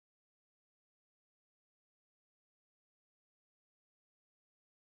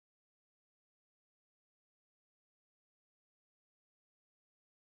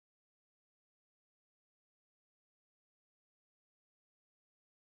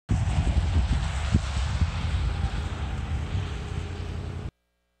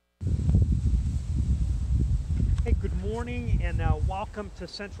morning and welcome to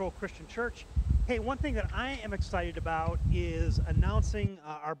Central Christian Church. Hey, one thing that I am excited about is announcing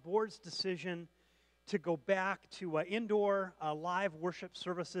our board's decision to go back to indoor live worship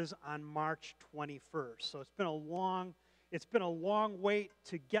services on March 21st. So it's been a long wait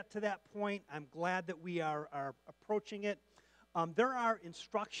to get to that point. I'm glad that we are approaching it. There are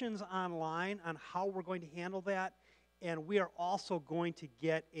instructions online on how we're going to handle that, and we are also going to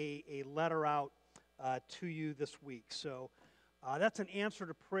get a letter out to you this week. So that's an answer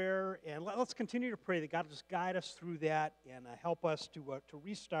to prayer, and let's continue to pray that God will just guide us through that and help us to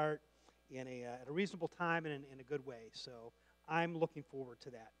restart at a reasonable time and in a good way. So I'm looking forward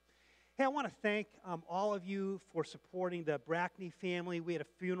to that. Hey, I want to thank all of you for supporting the Brackney family. We had a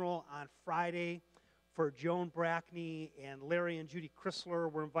funeral on Friday for Joan Brackney, and Larry and Judy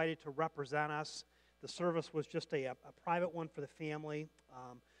Chrysler were invited to represent us. The service was just a private one for the family.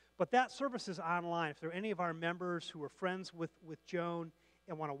 But that service is online. If there are any of our members who are friends with Joan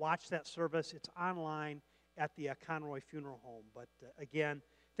and want to watch that service, it's online at the Conroy Funeral Home. But again,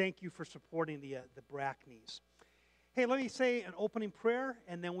 thank you for supporting the Brackneys. Hey, let me say an opening prayer,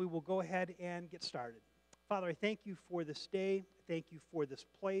 and then we will go ahead and get started. Father, I thank you for this day. Thank you for this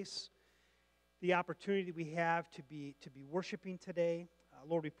place, the opportunity we have to be worshiping today.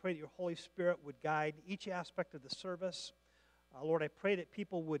 Lord, we pray that your Holy Spirit would guide each aspect of the service. Lord, I pray that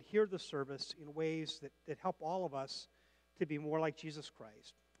people would hear the service in ways that help all of us to be more like Jesus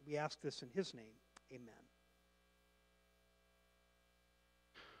Christ. We ask this in his name. Amen.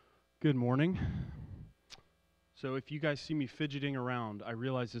 Good morning. So if you guys see me fidgeting around, I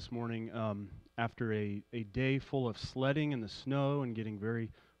realized this morning after a day full of sledding in the snow and getting very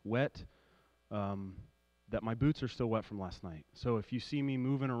wet that my boots are still wet from last night. So if you see me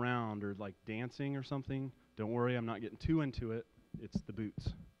moving around or like dancing or something, don't worry, I'm not getting too into it. It's the boots.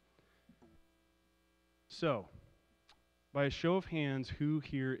 So, by a show of hands, who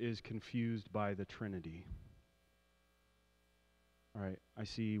here is confused by the Trinity? All right, I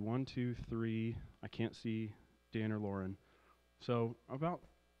see 1, 2, 3. I can't see Dan or Lauren. So, about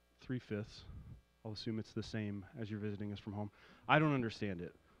 3/5. I'll assume it's the same as you're visiting us from home. I don't understand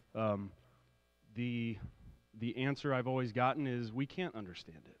it. The answer I've always gotten is we can't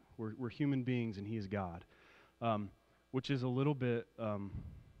understand it. We're human beings and he is God, which is a little bit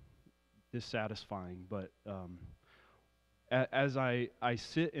dissatisfying. But as I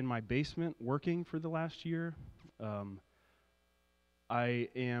sit in my basement working for the last year, I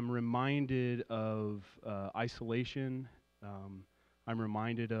am reminded of isolation. I'm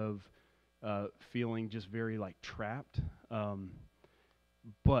reminded of feeling just very like trapped.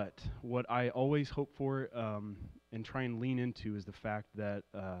 But what I always hope for and try and lean into is the fact that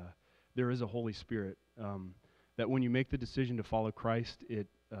there is a Holy Spirit. That when you make the decision to follow Christ,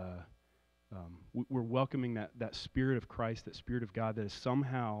 we're welcoming that Spirit of Christ, that Spirit of God that is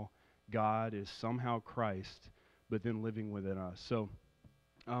somehow God, is somehow Christ, but then living within us. So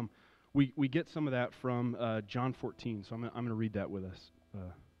we get some of that from John 14. So I'm going to read that with us,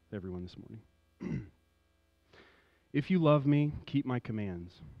 everyone, this morning. If you love me, keep my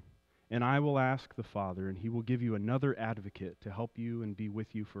commands, and I will ask the Father, and he will give you another advocate to help you and be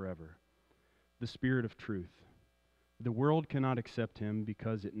with you forever, the Spirit of truth. The world cannot accept him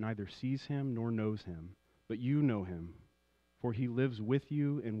because it neither sees him nor knows him, but you know him, for he lives with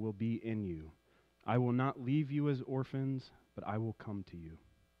you and will be in you. I will not leave you as orphans, but I will come to you.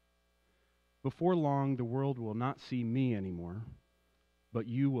 Before long, the world will not see me anymore, but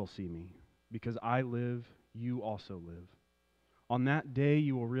you will see me. Because I live, you also live. On that day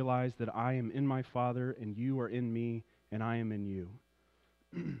you will realize that I am in my Father, and you are in me, and I am in you.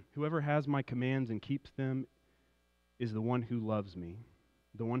 Whoever has my commands and keeps them is the one who loves me.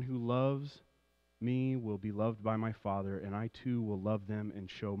 The one who loves me will be loved by my Father, and I too will love them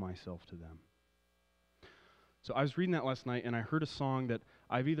and show myself to them. So I was reading that last night, and I heard a song that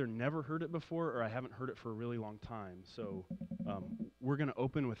I've either never heard it before or I haven't heard it for a really long time. So we're going to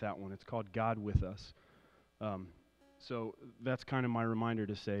open with that one. It's called God With Us. So that's kind of my reminder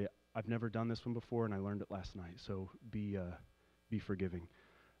to say, I've never done this one before, and I learned it last night. So be forgiving.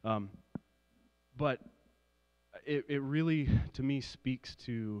 But it really, to me, speaks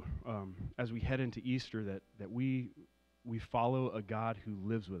to, as we head into Easter, that we follow a God who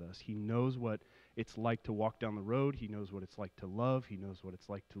lives with us. He knows what it's like to walk down the road. He knows what it's like to love. He knows what it's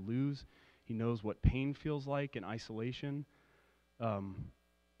like to lose. He knows what pain feels like in isolation.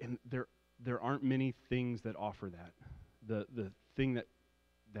 And there aren't many things that offer that. The thing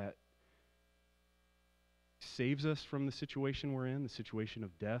that saves us from the situation we're in, the situation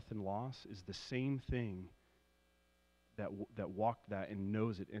of death and loss, is the same thing that walked that and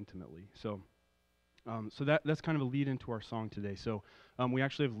knows it intimately. So So that's kind of a lead into our song today. So we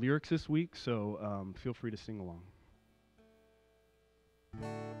actually have lyrics this week, so feel free to sing along.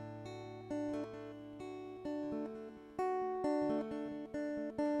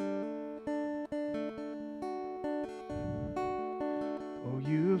 Oh,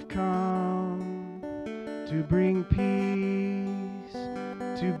 you've come to bring peace,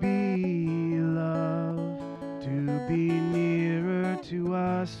 to be love, to be nearer to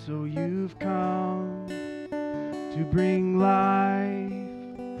us. So you've come to bring life,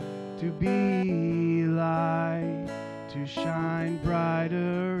 to be light, to shine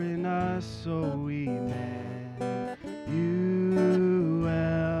brighter in us. So Emmanuel,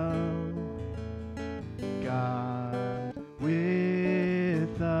 God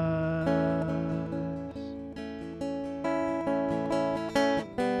with us,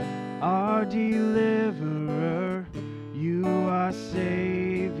 our deliverer, you are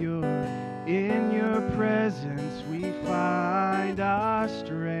Savior. In your presence we find our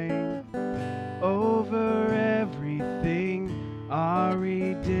strength over everything, our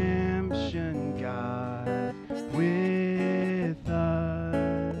redemption, God with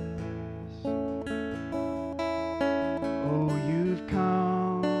us. Oh, you've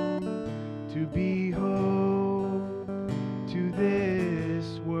come to be hope to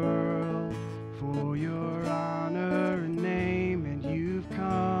this world for your honor and name, and you've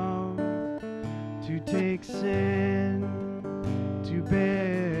come to take sin, to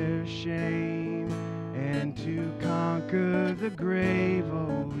bear shame, and to conquer the grave.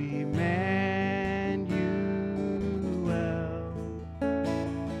 Oh, Emmanuel,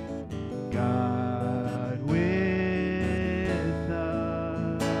 God with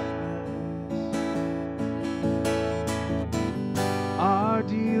us, our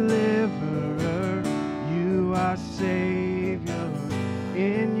deliverer, you are Savior.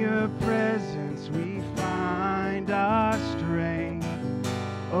 In your presence we find our strength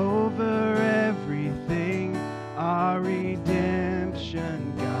over everything, our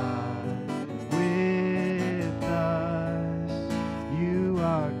redemption, God with us. You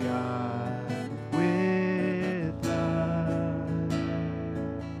are God with us.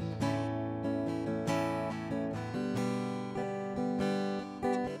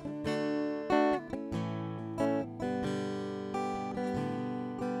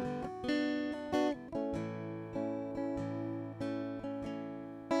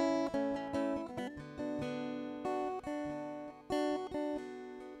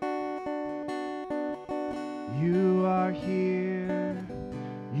 You are here,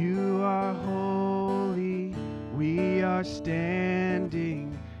 you are holy, we are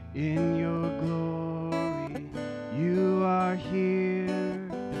standing in your glory. You are here,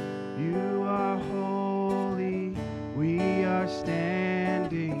 you are holy, we are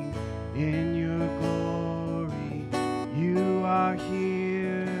standing in your glory. You are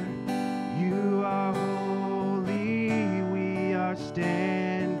here, you are holy, we are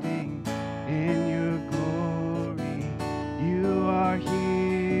standing in your glory. You are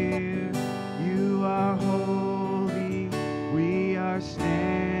here, you are holy, we are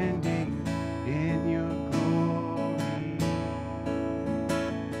standing in your glory.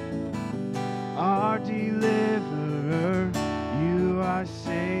 Our deliverer, you are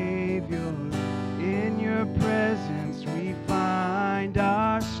Savior. In your presence we find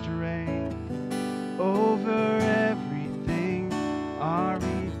our strength over everything, our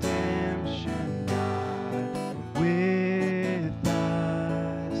redemption, God with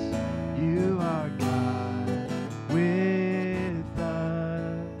us. You are God with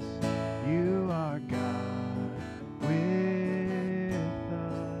us. You are God with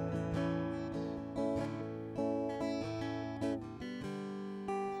us.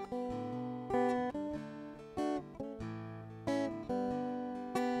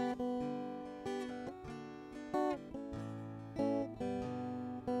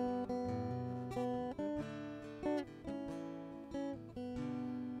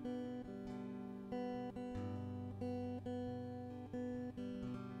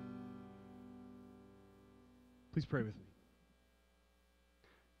 Please pray with me.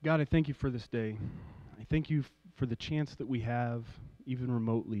 God, I thank you for this day. I thank you for the chance that we have, even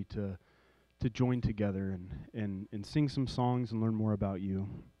remotely, to join together and sing some songs and learn more about you.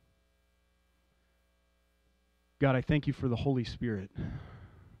 God, I thank you for the Holy Spirit.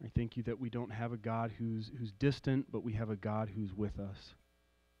 I thank you that we don't have a God who's distant, but we have a God who's with us.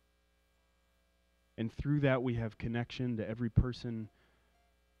 And through that, we have connection to every person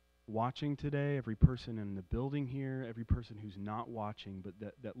watching today, every person in the building here, every person who's not watching, but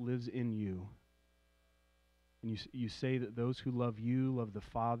that lives in you. And you say that those who love you love the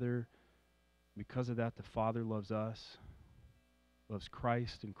Father. Because of that, the Father loves us, loves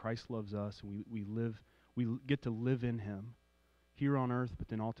Christ, and Christ loves us, and we get to live in him here on earth, but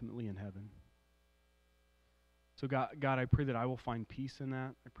then ultimately in heaven. So God, I pray that I will find peace in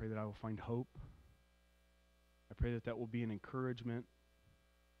that. I pray that I will find hope. I pray that that will be an encouragement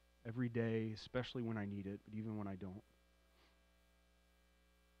every day, especially when I need it, but even when I don't.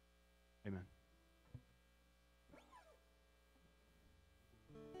 Amen.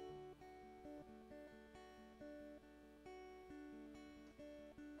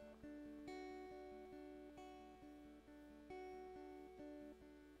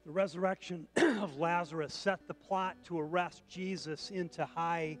 The resurrection of Lazarus set the plot to arrest Jesus into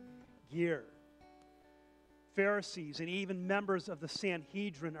high gear. Pharisees and even members of the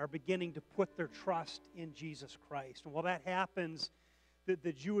Sanhedrin are beginning to put their trust in Jesus Christ. And while that happens,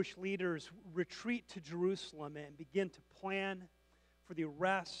 the Jewish leaders retreat to Jerusalem and begin to plan for the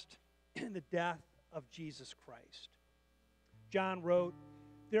arrest and the death of Jesus Christ. John wrote,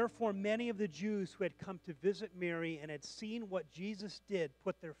 "Therefore many of the Jews who had come to visit Mary and had seen what Jesus did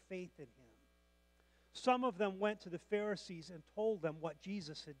put their faith in him. Some of them went to the Pharisees and told them what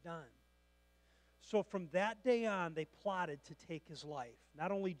Jesus had done. So from that day on, they plotted to take his life.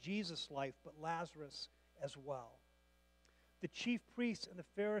 Not only Jesus' life, but Lazarus as well. The chief priests and the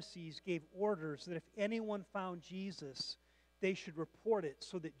Pharisees gave orders that if anyone found Jesus, they should report it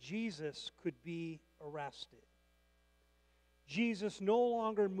so that Jesus could be arrested. Jesus no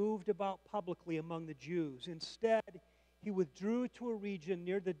longer moved about publicly among the Jews. Instead, he withdrew to a region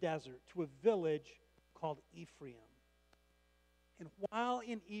near the desert, to a village called Ephraim. And while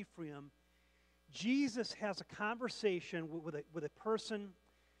in Ephraim, Jesus has a conversation with a person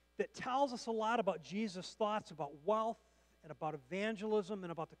that tells us a lot about Jesus' thoughts about wealth and about evangelism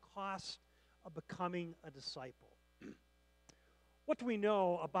and about the cost of becoming a disciple. What do we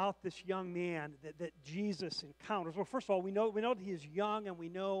know about this young man that Jesus encounters? Well, first of all, we know that he is young, and we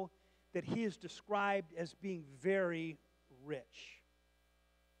know that he is described as being very rich.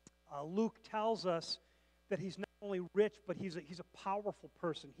 Luke tells us that he's not only rich, but he's a powerful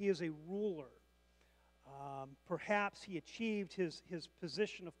person. He is a ruler. Perhaps he achieved his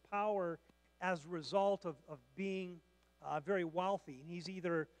position of power as a result of being very wealthy. And he's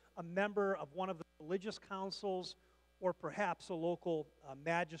either a member of one of the religious councils or perhaps a local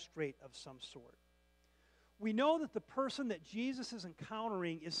magistrate of some sort. We know that the person that Jesus is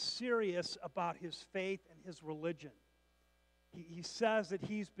encountering is serious about his faith and his religion. He says that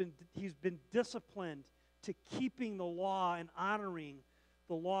he's been disciplined to keeping the law and honoring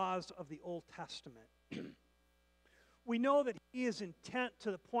the laws of the Old Testament. We know that he is intent to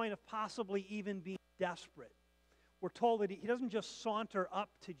the point of possibly even being desperate. We're told that he doesn't just saunter up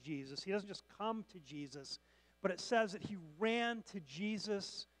to Jesus. He doesn't just come to Jesus. But it says that he ran to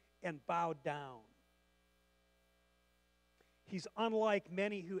Jesus and bowed down. He's unlike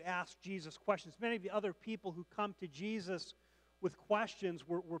many who ask Jesus questions. Many of the other people who come to Jesus with questions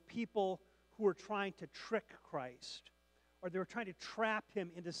were people who were trying to trick Christ, or they were trying to trap him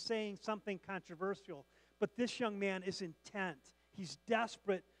into saying something controversial. But this young man is intent. He's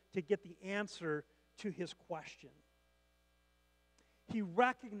desperate to get the answer to his question. He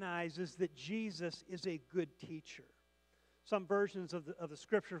recognizes that Jesus is a good teacher. Some versions of the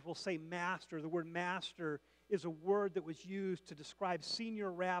scriptures will say master. The word master is a word that was used to describe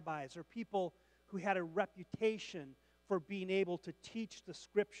senior rabbis or people who had a reputation for being able to teach the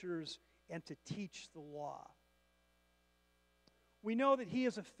scriptures and to teach the law. We know that he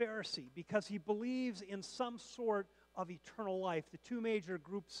is a Pharisee because he believes in some sort of eternal life. The two major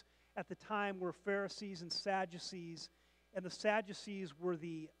groups at the time were Pharisees and Sadducees. And the Sadducees were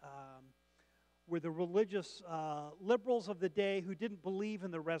the religious liberals of the day who didn't believe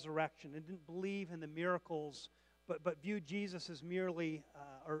in the resurrection and didn't believe in the miracles, but viewed Jesus as merely,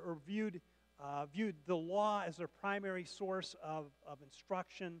 or viewed the law as their primary source of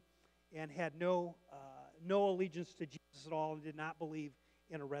instruction, and had no allegiance to Jesus at all, and did not believe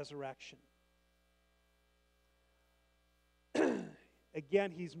in a resurrection.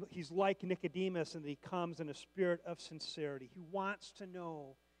 Again, he's like Nicodemus in that he comes in a spirit of sincerity. He wants to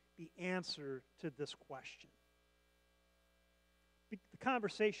know the answer to this question. The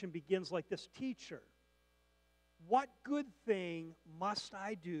conversation begins like this: Teacher, what good thing must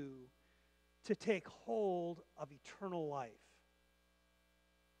I do to take hold of eternal life?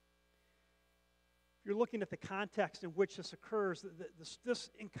 If you're looking at the context in which this occurs, this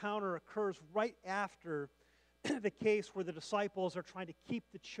encounter occurs right after the case where the disciples are trying to keep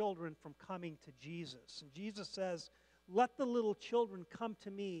the children from coming to Jesus. And Jesus says, "Let the little children come to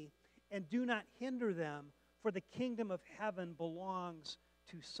me, and do not hinder them, for the kingdom of heaven belongs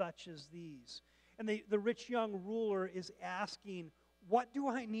to such as these." And the rich young ruler is asking, what do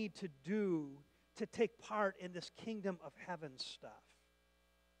I need to do to take part in this kingdom of heaven stuff?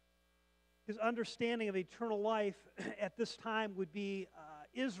 His understanding of eternal life at this time would be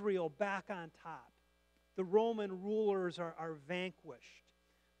Israel back on top. The Roman rulers are vanquished.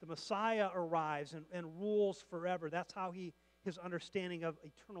 The Messiah arrives and rules forever. That's how his understanding of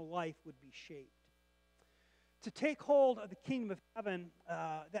eternal life would be shaped. To take hold of the kingdom of heaven,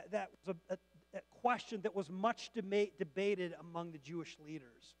 that was a question that was much debated among the Jewish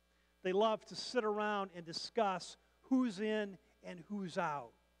leaders. They loved to sit around and discuss who's in and who's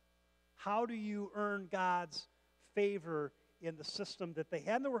out. How do you earn God's favor in the system that they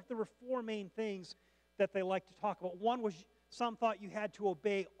had? And there were four main things that they liked to talk about. One was some thought you had to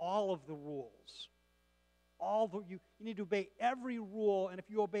obey all of the rules. You need to obey every rule, and if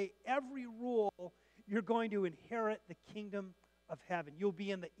you obey every rule, you're going to inherit the kingdom of heaven. You'll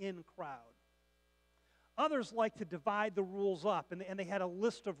be in the in crowd. Others like to divide the rules up, and they had a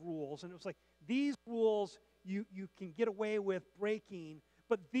list of rules, and it was like, these rules you can get away with breaking,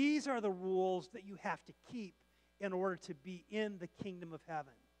 but these are the rules that you have to keep in order to be in the kingdom of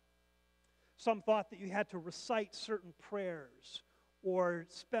heaven. Some thought that you had to recite certain prayers or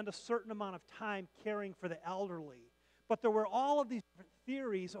spend a certain amount of time caring for the elderly. But there were all of these different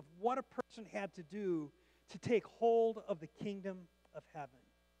theories of what a person had to do to take hold of the kingdom of heaven.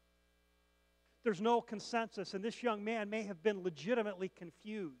 There's no consensus, and this young man may have been legitimately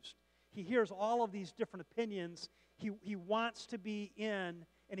confused. He hears all of these different opinions. He wants to be in,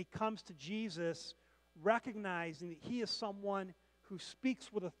 and he comes to Jesus recognizing that he is someone who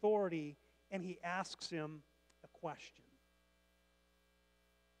speaks with authority, and he asks him a question.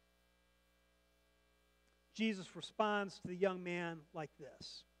 Jesus responds to the young man like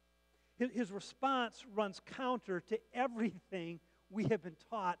this. His response runs counter to everything we have been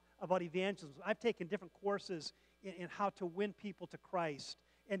taught about evangelism. I've taken different courses in how to win people to Christ,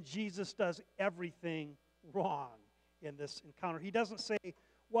 and Jesus does everything wrong in this encounter. He doesn't say,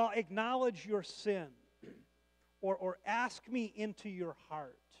 well, acknowledge your sin, or ask me into your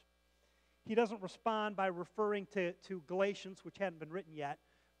heart. He doesn't respond by referring to Galatians, which hadn't been written yet,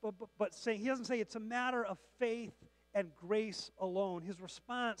 but he doesn't say it's a matter of faith and grace alone. His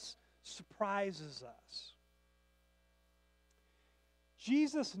response surprises us.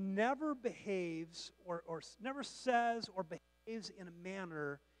 Jesus never behaves or never says or behaves in a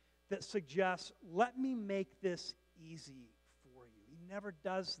manner that suggests, let me make this easy for you. He never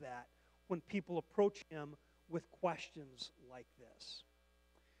does that when people approach him with questions like this.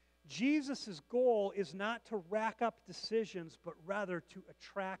 Jesus' goal is not to rack up decisions, but rather to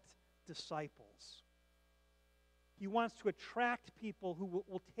attract disciples. He wants to attract people who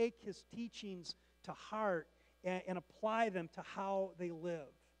will take his teachings to heart and apply them to how they live.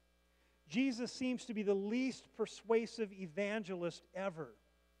 Jesus seems to be the least persuasive evangelist ever.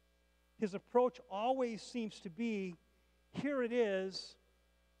 His approach always seems to be, here it is,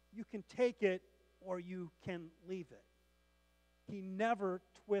 you can take it or you can leave it. He never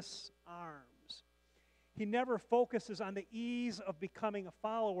twists arms. He never focuses on the ease of becoming a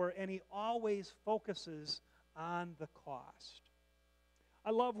follower, and he always focuses on the cost. I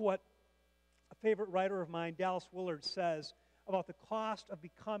love what a favorite writer of mine, Dallas Willard, says about the cost of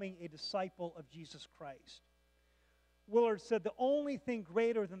becoming a disciple of Jesus Christ. Willard said, the only thing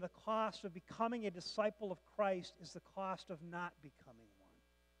greater than the cost of becoming a disciple of Christ is the cost of not becoming one.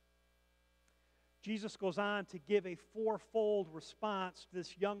 Jesus goes on to give a fourfold response to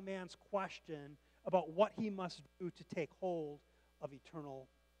this young man's question about what he must do to take hold of eternal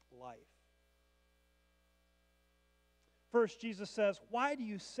life. First, Jesus says, why do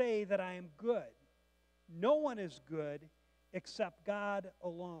you say that I am good? No one is good except God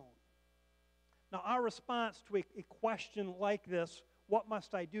alone. Now, our response to a question like this, what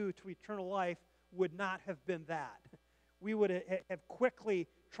must I do to eternal life, would not have been that. We would have quickly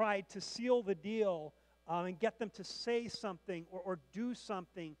tried to seal the deal and get them to say something or do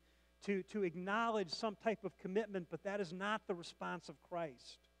something to acknowledge some type of commitment, but that is not the response of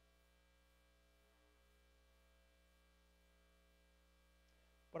Christ.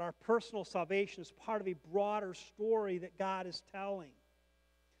 But our personal salvation is part of a broader story that God is telling.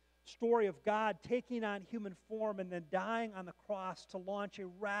 Story of God taking on human form and then dying on the cross to launch a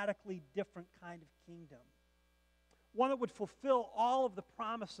radically different kind of kingdom. One that would fulfill all of the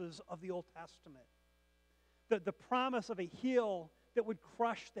promises of the Old Testament. The promise of a heel that would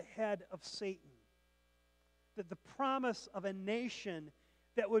crush the head of Satan. The promise of a nation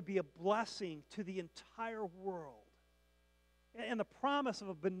that would be a blessing to the entire world. And the promise of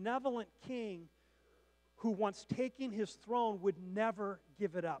a benevolent king who once taking his throne would never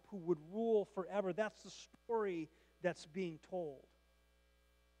give it up, who would rule forever. That's the story that's being told.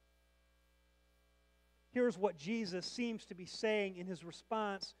 Here's what Jesus seems to be saying in his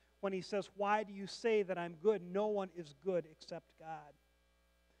response when he says, "Why do you say that I'm good? No one is good except God."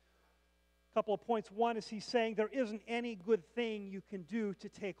 A couple of points. One is he's saying there isn't any good thing you can do to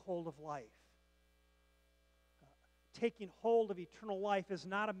take hold of life. Taking hold of eternal life is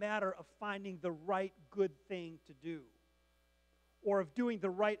not a matter of finding the right good thing to do, or of doing the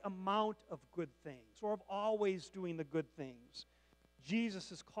right amount of good things, or of always doing the good things.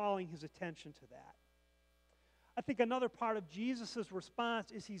 Jesus is calling his attention to that. I think another part of Jesus'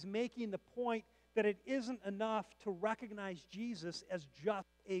 response is he's making the point that it isn't enough to recognize Jesus as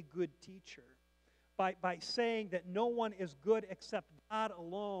just a good teacher. By saying that no one is good except God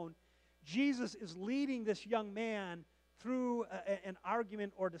alone, Jesus is leading this young man through an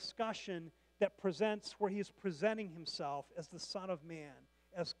argument or discussion that presents where he is presenting himself as the Son of Man,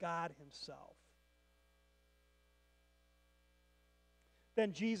 as God himself.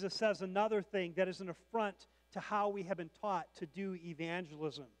 Then Jesus says another thing that is an affront to how we have been taught to do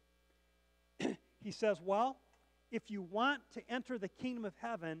evangelism. He says, well, if you want to enter the kingdom of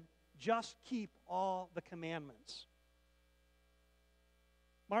heaven, just keep all the commandments.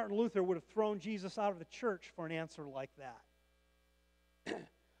 Martin Luther would have thrown Jesus out of the church for an answer like that.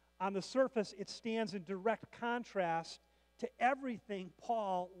 On the surface, it stands in direct contrast to everything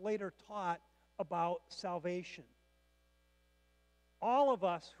Paul later taught about salvation. All of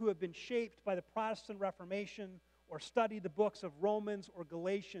us who have been shaped by the Protestant Reformation or studied the books of Romans or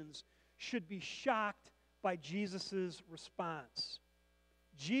Galatians should be shocked by Jesus' response.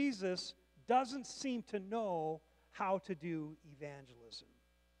 Jesus doesn't seem to know how to do evangelism.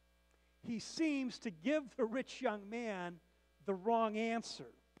 He seems to give the rich young man the wrong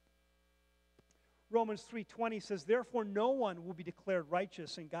answer. Romans 3:20 says, "Therefore no one will be declared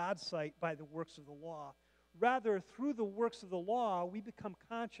righteous in God's sight by the works of the law. Rather, through the works of the law, we become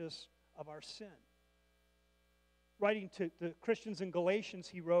conscious of our sin." Writing to the Christians in Galatians,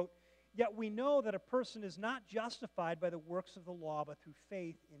 he wrote, "Yet we know that a person is not justified by the works of the law, but through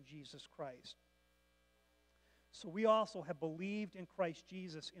faith in Jesus Christ. So we also have believed in Christ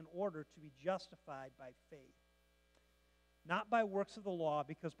Jesus in order to be justified by faith. Not by works of the law,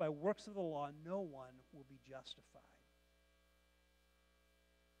 because by works of the law no one will be justified."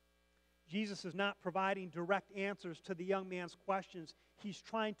 Jesus is not providing direct answers to the young man's questions. He's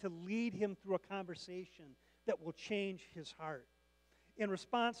trying to lead him through a conversation that will change his heart. In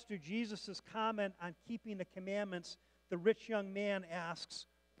response to Jesus' comment on keeping the commandments, the rich young man asks,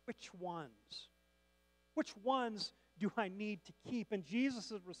 "Which ones? Which ones do I need to keep?" And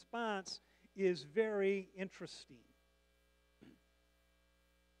Jesus' response is very interesting.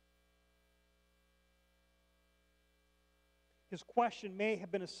 His question may have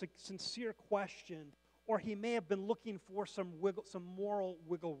been a sincere question, or he may have been looking for some moral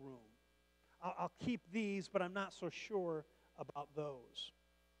wiggle room. I'll keep these, but I'm not so sure about those.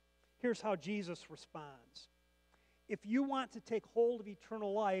 Here's how Jesus responds. If you want to take hold of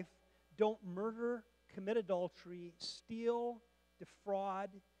eternal life, don't murder, commit adultery, steal,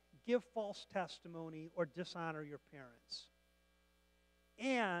 defraud, give false testimony, or dishonor your parents.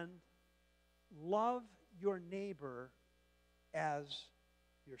 And love your neighbor as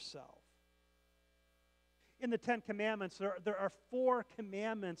yourself. In the Ten Commandments, there are 4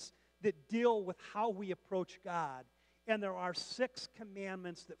 commandments that deal with how we approach God. And there are 6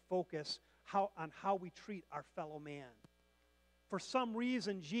 commandments that focus on how we treat our fellow man. For some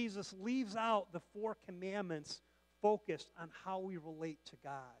reason, Jesus leaves out the 4 commandments focused on how we relate to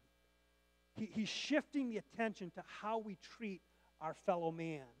God. He's shifting the attention to how we treat our fellow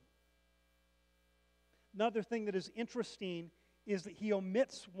man. Another thing that is interesting is that he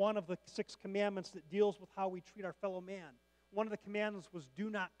omits one of the 6 commandments that deals with how we treat our fellow man. One of the commandments was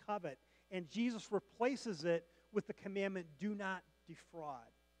do not covet, and Jesus replaces it with the commandment do not defraud.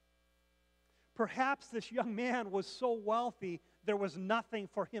 Perhaps this young man was so wealthy there was nothing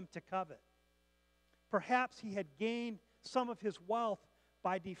for him to covet. Perhaps he had gained some of his wealth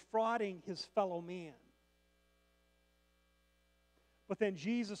by defrauding his fellow man. But then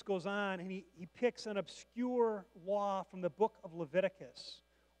Jesus goes on and he picks an obscure law from the book of Leviticus,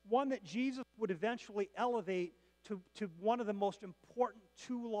 one that Jesus would eventually elevate to one of the most important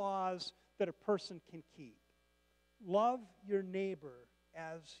 2 laws that a person can keep. Love your neighbor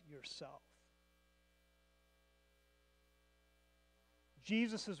as yourself.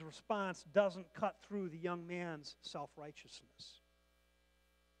 Jesus' response doesn't cut through the young man's self-righteousness.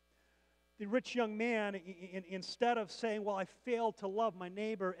 The rich young man, instead of saying, well, I failed to love my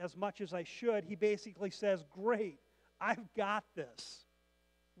neighbor as much as I should, he basically says, great, I've got this.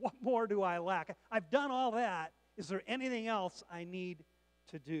 What more do I lack? I've done all that. Is there anything else I need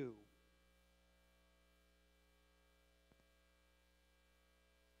to do?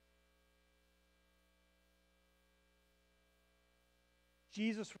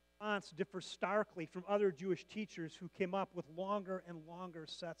 Jesus' response differs starkly from other Jewish teachers who came up with longer and longer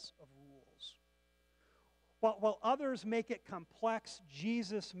sets of rules. While others make it complex,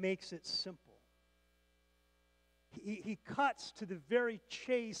 Jesus makes it simple. He cuts to the very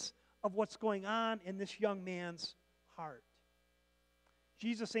chase of what's going on in this young man's heart.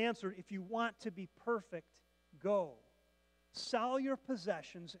 Jesus answered, if you want to be perfect, go. Sell your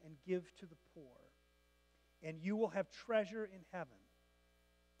possessions and give to the poor, and you will have treasure in heaven.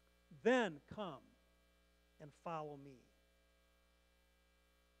 Then come and follow me.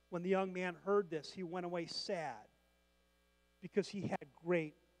 When the young man heard this, he went away sad because he had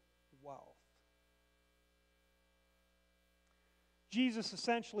great wealth. Jesus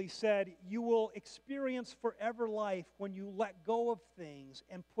essentially said, you will experience forever life when you let go of things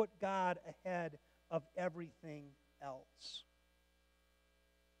and put God ahead of everything else.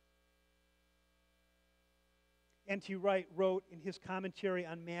 N.T. Wright wrote in his commentary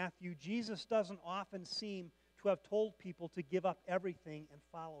on Matthew, Jesus doesn't often seem to have told people to give up everything and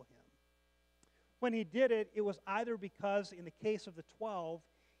follow him. When he did it, it was either because, in the case of the 12,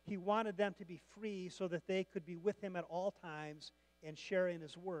 he wanted them to be free so that they could be with him at all times and share in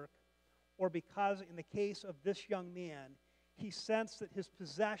his work, or because, in the case of this young man, he sensed that his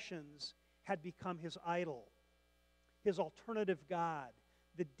possessions had become his idol, his alternative God,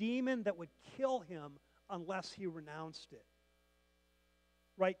 the demon that would kill him unless he renounced it.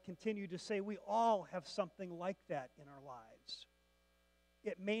 Wright continued to say, we all have something like that in our lives.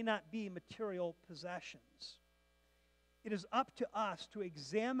 It may not be material possessions. It is up to us to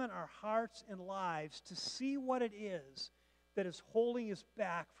examine our hearts and lives to see what it is that is holding us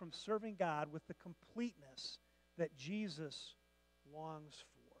back from serving God with the completeness that Jesus longs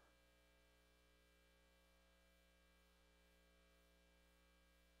for.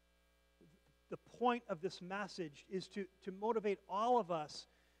 The point of this message is to motivate all of us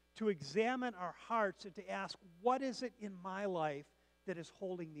to examine our hearts and to ask, what is it in my life that is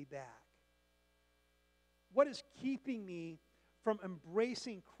holding me back? What is keeping me from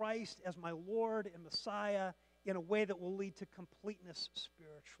embracing Christ as my Lord and Messiah in a way that will lead to completeness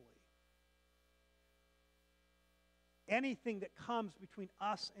spiritually? Anything that comes between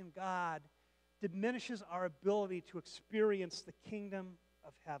us and God diminishes our ability to experience the kingdom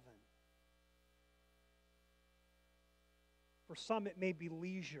of heaven. For some, it may be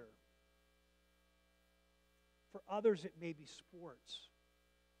leisure. For others, it may be sports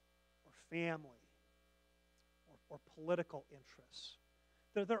or family or political interests.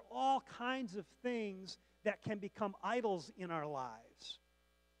 There are all kinds of things that can become idols in our lives.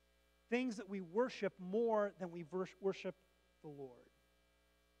 Things that we worship more than we worship the Lord.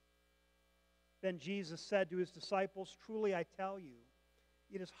 Then Jesus said to his disciples, truly I tell you,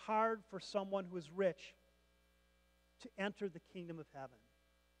 it is hard for someone who is rich to enter the kingdom of heaven.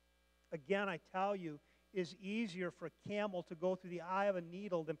 Again, I tell you, it is easier for a camel to go through the eye of a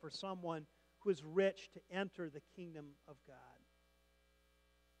needle than for someone who is rich to enter the kingdom of God.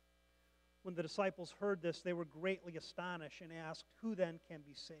 When the disciples heard this, they were greatly astonished and asked, who then can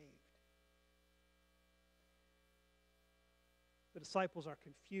be saved? The disciples are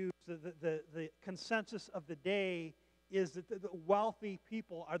confused. The consensus of the day is that the wealthy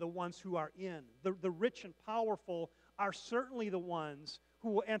people are the ones who are in. The rich and powerful are certainly the ones who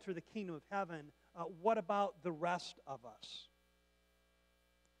will enter the kingdom of heaven. What about the rest of us?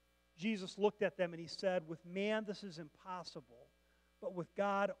 Jesus looked at them and he said, with man this is impossible, but with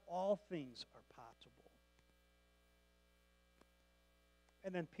God all things are possible.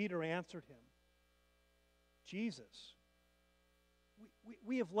 And then Peter answered him, Jesus,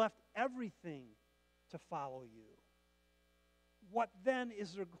 we have left everything to follow you. What then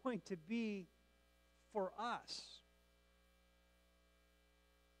is there going to be for us?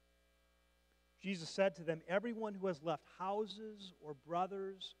 Jesus said to them, everyone who has left houses or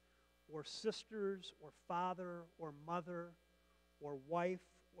brothers or sisters or father or mother or wife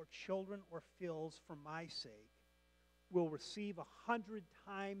or children or fields for my sake will receive 100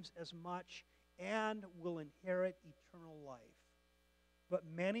 times as much and will inherit eternal life. But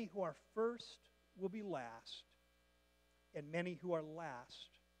many who are first will be last, and many who are last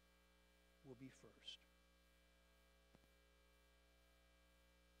will be first.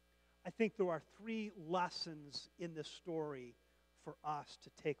 I think there are three lessons in this story for us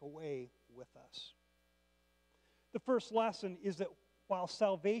to take away with us. The first lesson is that while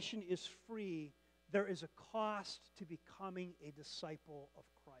salvation is free, there is a cost to becoming a disciple of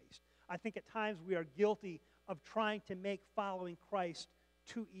Christ. I think at times we are guilty of trying to make following Christ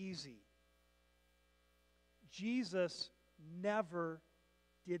too easy. Jesus never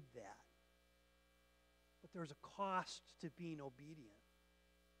did that. But there's a cost to being obedient.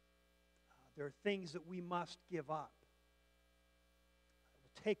 There are things that we must give up. It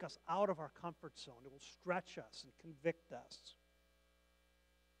will take us out of our comfort zone. It will stretch us and convict us.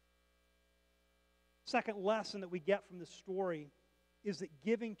 Second lesson that we get from this story is that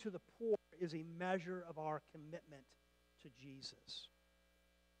giving to the poor is a measure of our commitment to Jesus.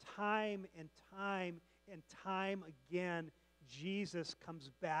 Time and time and time again, Jesus comes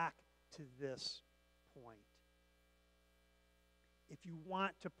back to this point. If you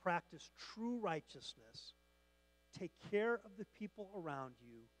want to practice true righteousness, take care of the people around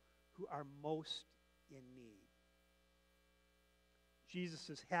you who are most in need.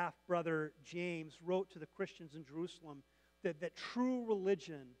 Jesus' half-brother James wrote to the Christians in Jerusalem that true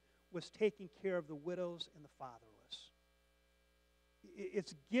religion was taking care of the widows and the fatherless.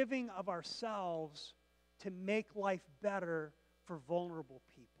 It's giving of ourselves to make life better for vulnerable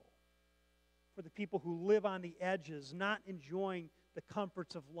people, for the people who live on the edges, not enjoying the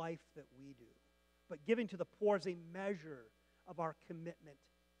comforts of life that we do. But giving to the poor is a measure of our commitment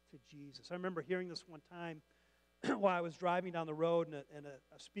to Jesus. I remember hearing this one time while I was driving down the road, and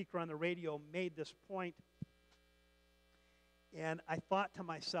a speaker on the radio made this point. And I thought to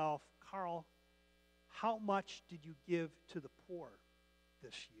myself, Carl, how much did you give to the poor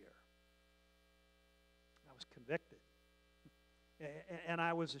this year? I was convicted. And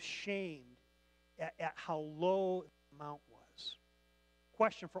I was ashamed at how low the amount was.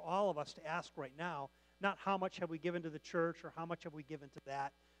 Question for all of us to ask right now, not how much have we given to the church or how much have we given to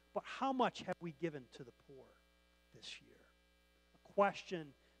that, but how much have we given to the poor this year? A question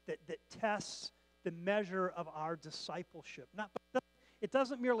that tests the measure of our discipleship. It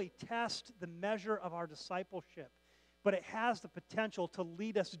doesn't merely test the measure of our discipleship, but it has the potential to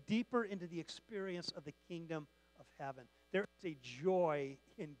lead us deeper into the experience of the kingdom of heaven. There is a joy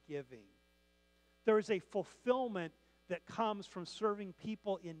in giving. There is a fulfillment that comes from serving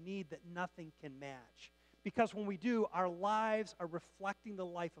people in need that nothing can match. Because when we do, our lives are reflecting the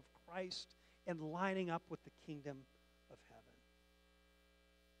life of Christ and lining up with the kingdom of heaven.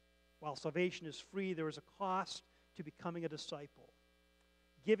 While salvation is free, there is a cost to becoming a disciple.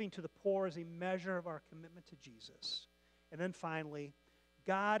 Giving to the poor is a measure of our commitment to Jesus. And then finally,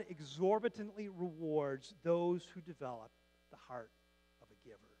 God exorbitantly rewards those who develop the heart of a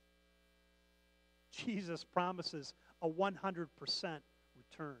giver. Jesus promises a 100%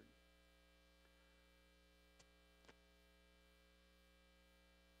 return.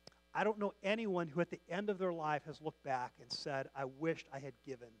 I don't know anyone who at the end of their life has looked back and said, I wished I had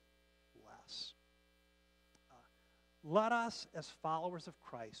given less. Let us, as followers of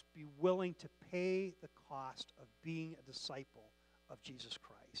Christ, be willing to pay the cost of being a disciple of Jesus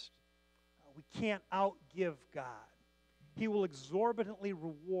Christ. We can't outgive God. He will exorbitantly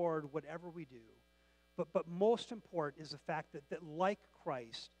reward whatever we do. But most important is the fact that like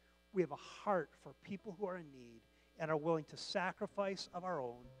Christ, we have a heart for people who are in need and are willing to sacrifice of our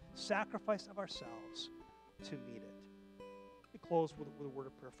own, sacrifice of ourselves to meet it. We close with a word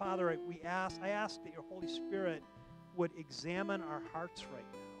of prayer. Father, I ask that your Holy Spirit would examine our hearts right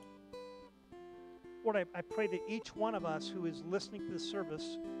now. Lord, I pray that each one of us who is listening to the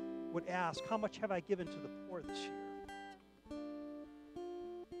service would ask, how much have I given to the poor this year?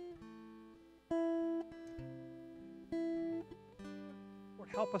 Lord,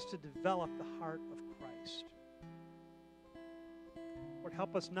 help us to develop the heart of Christ. Lord,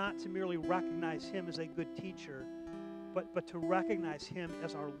 help us not to merely recognize him as a good teacher, but to recognize him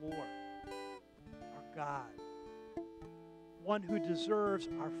as our Lord, our God, one who deserves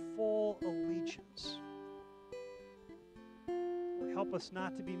our full allegiance. Lord, help us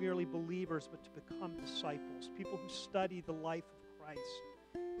not to be merely believers, but to become disciples, people who study the life of Christ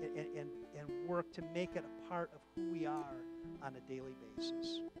and work to make it a part of who we are on a daily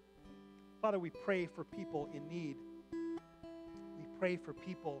basis. Father, we pray for people in need. We pray for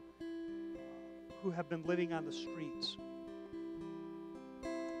people who have been living on the streets.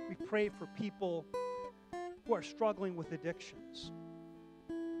 We pray for people who are struggling with addictions.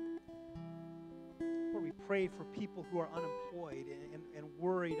 Lord, we pray for people who are unemployed and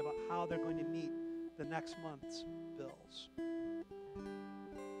worried about how they're going to meet the next month's bills.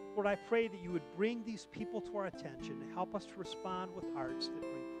 Lord, I pray that you would bring these people to our attention and help us to respond with hearts that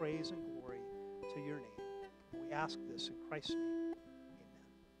bring praise and glory to your name. We ask this in Christ's name.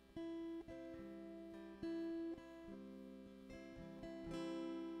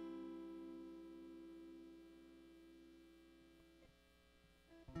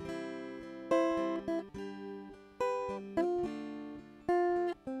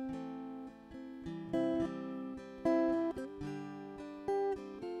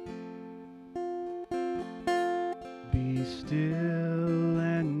 still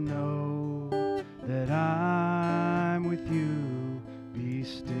and know that I'm with you. Be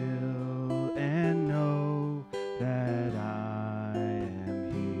still and know that I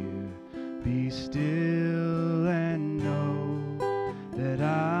am here. Be still and know that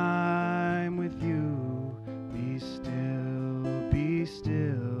I'm with you. Be still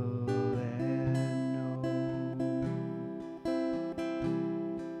and know.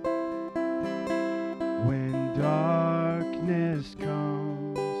 When darkness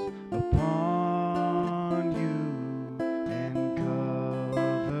comes upon you and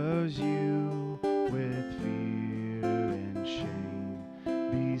covers you with fear and shame,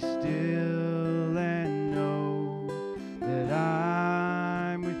 be still and know that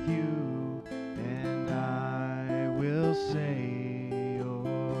I'm with you, and I will say your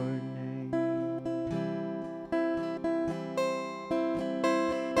name.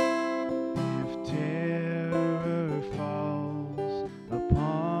 If terror falls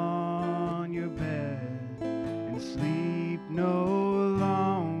upon your bed and sleep no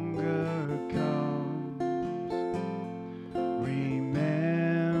longer comes,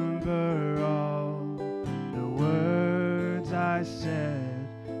 remember all the words I said.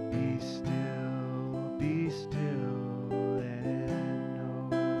 Be still and know.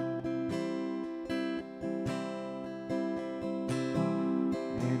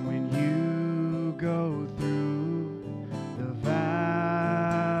 And when you go through the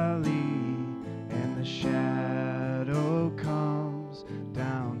valley and the shadow comes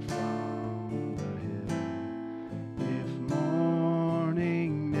down from the hill, if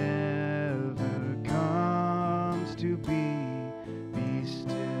morning never comes to be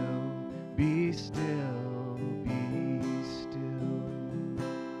still, be still, be still.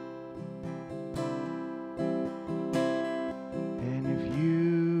 And if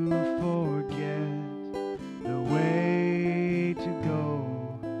you forget the way to go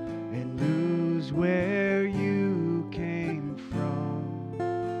and lose where you came from,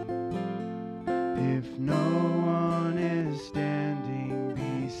 if no one is standing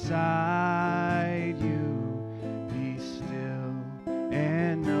beside you, be still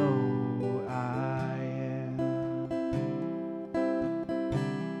and know I am.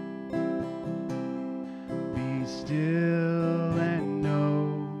 Be still and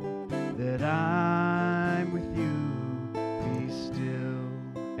know that I'm with you. Be still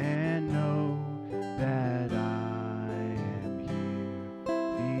and know that I am here.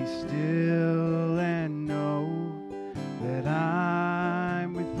 Be still and know that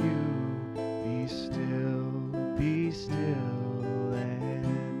I'm with you. Be still and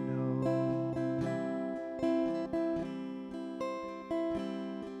know.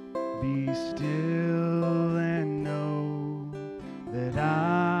 Be still and know that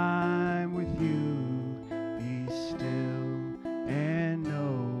I'm with you. Be still and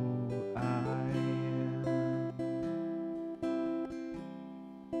know I am.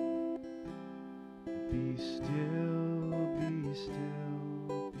 Be still, be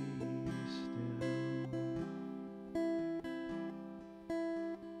still, be still.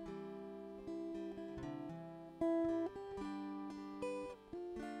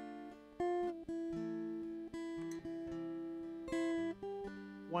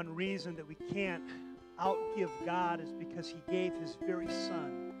 One reason that we can't outgive God is because he gave his very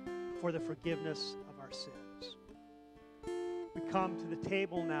son for the forgiveness of our sins. We come to the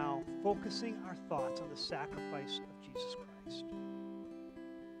table now focusing our thoughts on the sacrifice of Jesus Christ,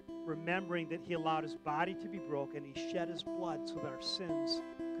 remembering that he allowed his body to be broken, he shed his blood so that our sins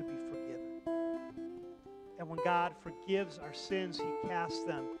could be forgiven. And when God forgives our sins, he casts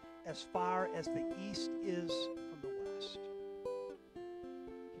them as far as the east is from the west.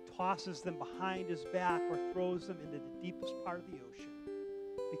 He tosses them behind his back or throws them into the deepest part of the ocean,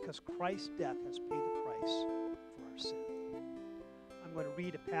 because Christ's death has paid the price for our sin. I'm going to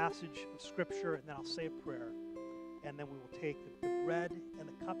read a passage of Scripture, and then I'll say a prayer, and then we will take the bread and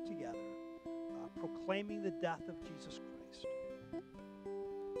the cup together, proclaiming the death of Jesus Christ.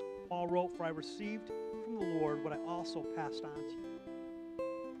 Paul wrote, "For I received from the Lord what I also passed on to you.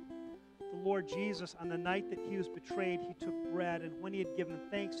 The Lord Jesus, on the night that he was betrayed, he took bread, and when he had given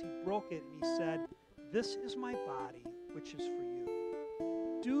thanks, he broke it, and he said, 'This is my body, which is for you.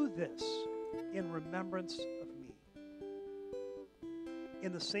 Do this in remembrance of me.'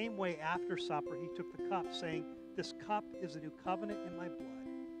 In the same way, after supper, he took the cup, saying, 'This cup is the new covenant in my blood.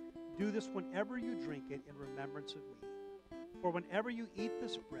 Do this whenever you drink it in remembrance of me. For whenever you eat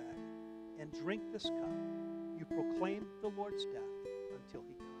this bread and drink this cup, you proclaim the Lord's death until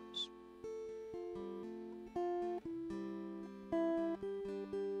he comes.'"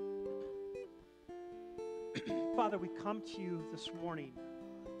 Father, we come to you this morning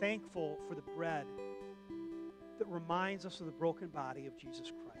thankful for the bread that reminds us of the broken body of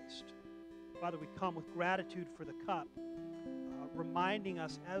Jesus Christ. Father, we come with gratitude for the cup, reminding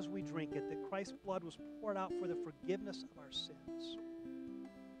us as we drink it that Christ's blood was poured out for the forgiveness of our sins.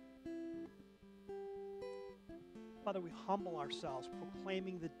 Father, we humble ourselves,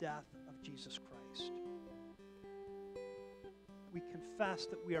 proclaiming the death of Jesus Christ. We confess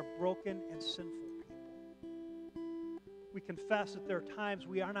that we are broken and sinful people. We confess that there are times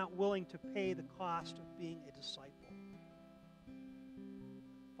we are not willing to pay the cost of being a disciple.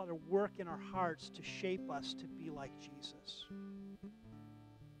 Father, work in our hearts to shape us to be like Jesus.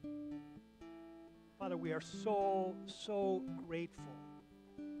 Father, we are so grateful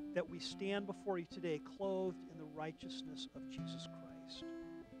that we stand before you today clothed in the righteousness of Jesus Christ.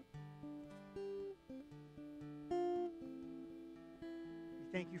 We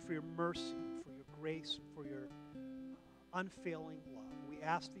thank you for your mercy, for your grace, and for your unfailing love. We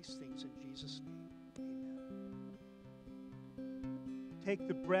ask these things in Jesus' name. Amen. Take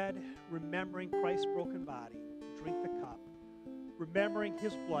the bread, remembering Christ's broken body. Drink the cup, remembering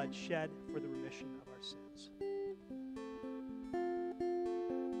his blood shed for the remission of our sins.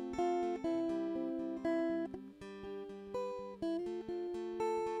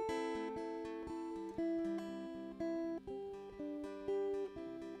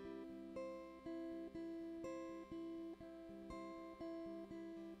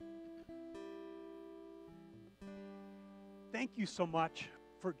 Thank you so much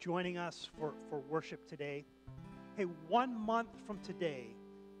for joining us for worship today. Hey, 1 month from today,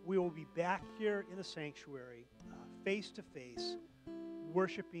 we will be back here in the sanctuary, face to face,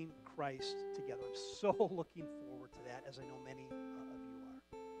 worshiping Christ together. I'm so looking forward to that, as I know many of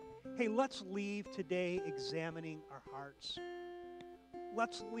you are. Hey, let's leave today examining our hearts.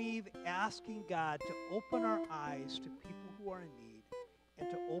 Let's leave asking God to open our eyes to people who are in need and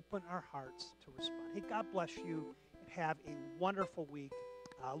to open our hearts to respond. Hey, God bless you. Have a wonderful week.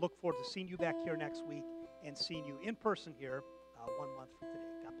 Look forward to seeing you back here next week and seeing you in person here 1 month from now.